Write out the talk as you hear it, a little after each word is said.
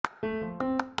Welcome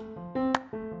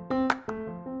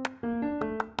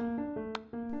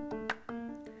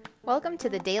to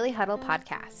the Daily Huddle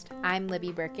podcast. I'm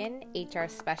Libby Birkin, HR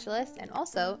specialist, and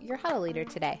also your huddle leader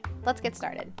today. Let's get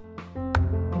started.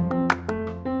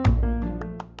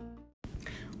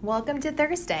 Welcome to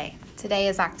Thursday. Today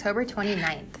is October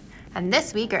 29th, and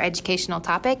this week our educational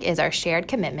topic is our shared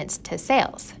commitments to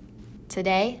sales.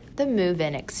 Today, the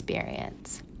move-in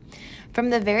experience. From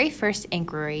the very first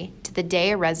inquiry to the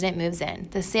day a resident moves in,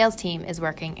 the sales team is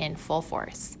working in full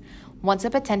force. Once a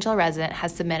potential resident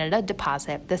has submitted a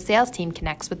deposit, the sales team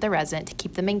connects with the resident to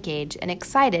keep them engaged and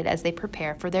excited as they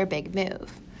prepare for their big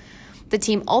move. The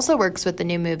team also works with the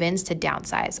new move-ins to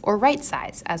downsize, or right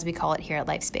size, as we call it here at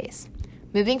LifeSpace.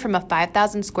 Moving from a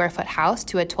 5,000 square foot house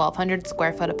to a 1,200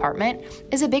 square foot apartment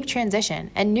is a big transition,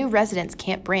 and new residents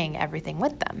can't bring everything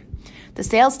with them. The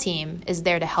sales team is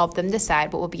there to help them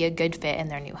decide what will be a good fit in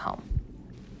their new home.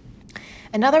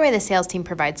 Another way the sales team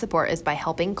provides support is by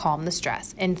helping calm the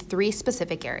stress in 3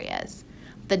 specific areas: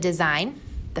 the design,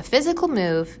 the physical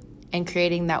move, and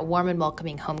creating that warm and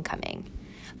welcoming homecoming.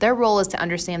 Their role is to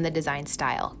understand the design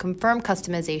style, confirm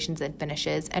customizations and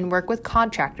finishes, and work with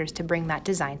contractors to bring that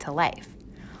design to life.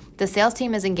 The sales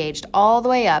team is engaged all the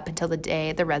way up until the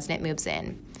day the resident moves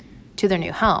in to their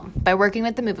new home by working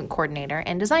with the move-in coordinator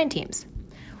and design teams.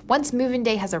 Once move-in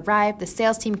day has arrived, the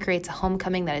sales team creates a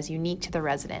homecoming that is unique to the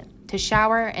resident, to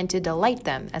shower and to delight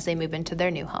them as they move into their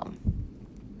new home.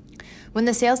 When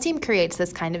the sales team creates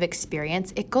this kind of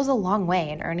experience, it goes a long way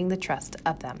in earning the trust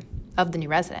of the new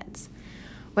residents.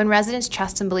 When residents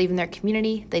trust and believe in their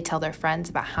community, they tell their friends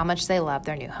about how much they love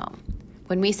their new home.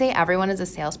 When we say everyone is a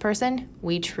salesperson,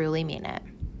 we truly mean it.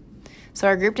 So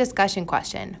our group discussion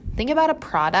question: think about a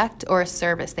product or a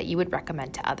service that you would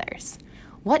recommend to others.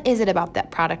 What is it about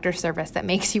that product or service that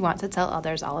makes you want to tell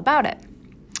others all about it?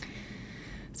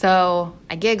 So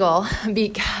I giggle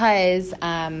because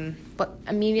what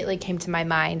immediately came to my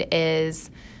mind is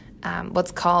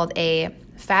what's called a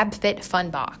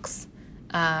FabFitFun box.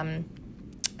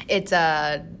 It's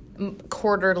a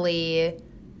quarterly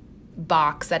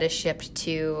box that is shipped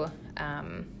to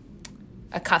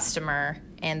a customer,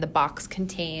 and the box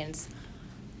contains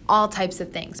all types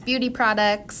of things: beauty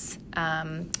products,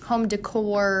 home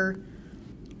decor,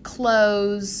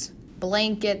 clothes,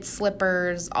 blankets,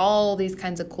 slippers, all these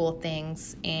kinds of cool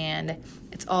things. And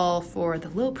it's all for the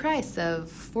low price of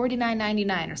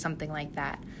 $49.99 or something like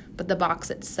that. But the box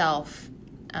itself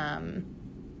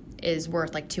is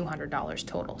worth like $200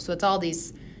 total. So it's all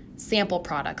these sample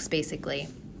products, basically,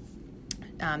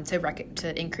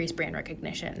 to increase brand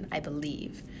recognition, I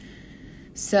believe.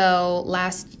 So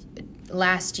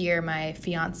last year, my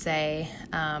fiance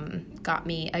got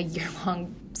me a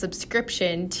year-long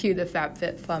subscription to the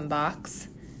FabFitFun box.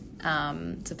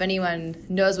 So if anyone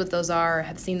knows what those are or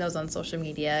have seen those on social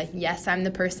media, yes, I'm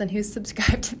the person who's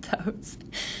subscribed to those.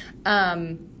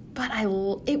 But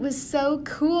it was so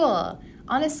cool.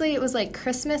 Honestly, it was like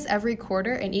Christmas every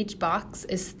quarter, and each box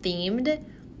is themed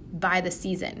by the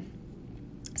season.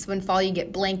 So in fall, you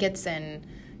get blankets and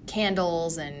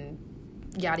candles and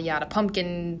yada yada,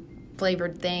 pumpkin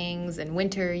flavored things, and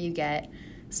winter you get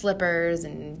slippers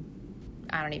and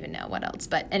I don't even know what else.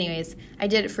 But anyways, I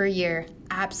did it for a year,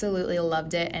 absolutely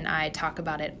loved it, and I talk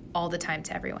about it all the time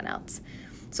to everyone else.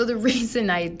 So the reason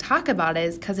I talk about it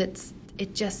is because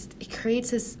it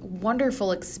creates this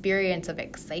wonderful experience of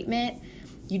excitement.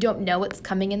 You don't know what's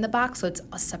coming in the box, so it's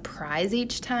a surprise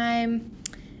each time.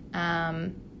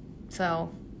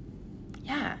 So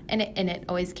yeah, and it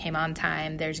always came on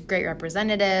time. There's great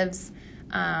representatives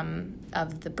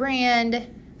of the brand.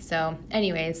 So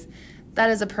anyways, that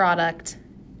is a product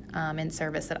and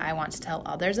service that I want to tell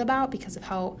others about because of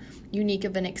how unique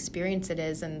of an experience it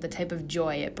is and the type of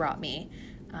joy it brought me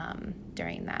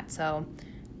during that. So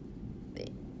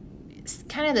it's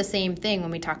kind of the same thing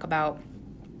when we talk about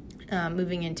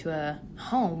moving into a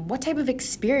home. What type of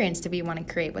experience do we want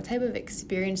to create? What type of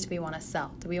experience do we want to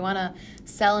sell? Do we want to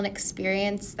sell an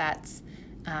experience that's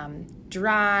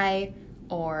dry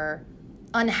or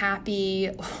unhappy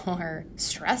or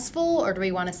stressful, or do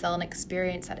we want to sell an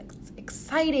experience that's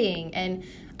exciting and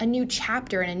a new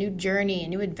chapter and a new journey, a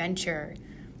new adventure?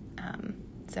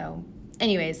 So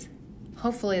anyways,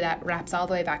 hopefully that wraps all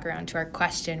the way back around to our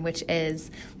question, which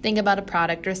is, think about a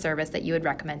product or service that you would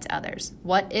recommend to others.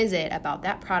 What is it about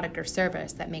that product or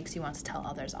service that makes you want to tell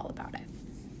others all about it?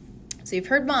 So you've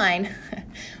heard mine.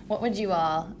 What would you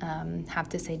all have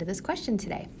to say to this question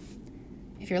today?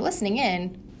 If you're listening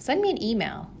in, send me an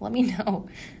email. Let me know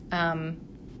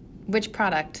which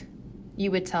product you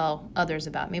would tell others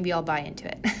about. Maybe I'll buy into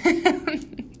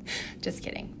it. Just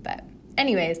kidding. But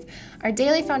Anyways, our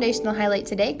daily foundational highlight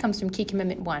today comes from Key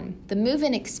Commitment 1. The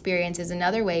move-in experience is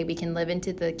another way we can live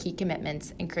into the key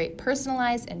commitments and create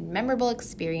personalized and memorable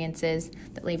experiences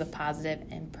that leave a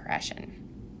positive impression.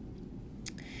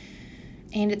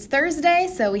 And it's Thursday,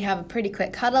 so we have a pretty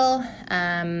quick huddle,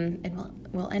 and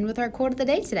we'll end with our quote of the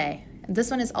day today. This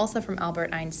one is also from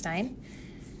Albert Einstein,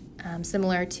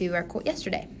 similar to our quote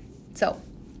yesterday. So,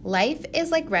 life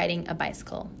is like riding a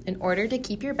bicycle. In order to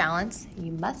keep your balance,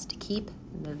 you must keep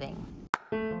moving.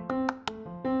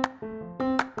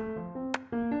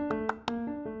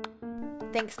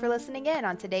 Thanks for listening in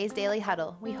on today's Daily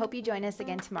Huddle. We hope you join us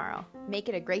again tomorrow. Make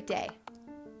it a great day.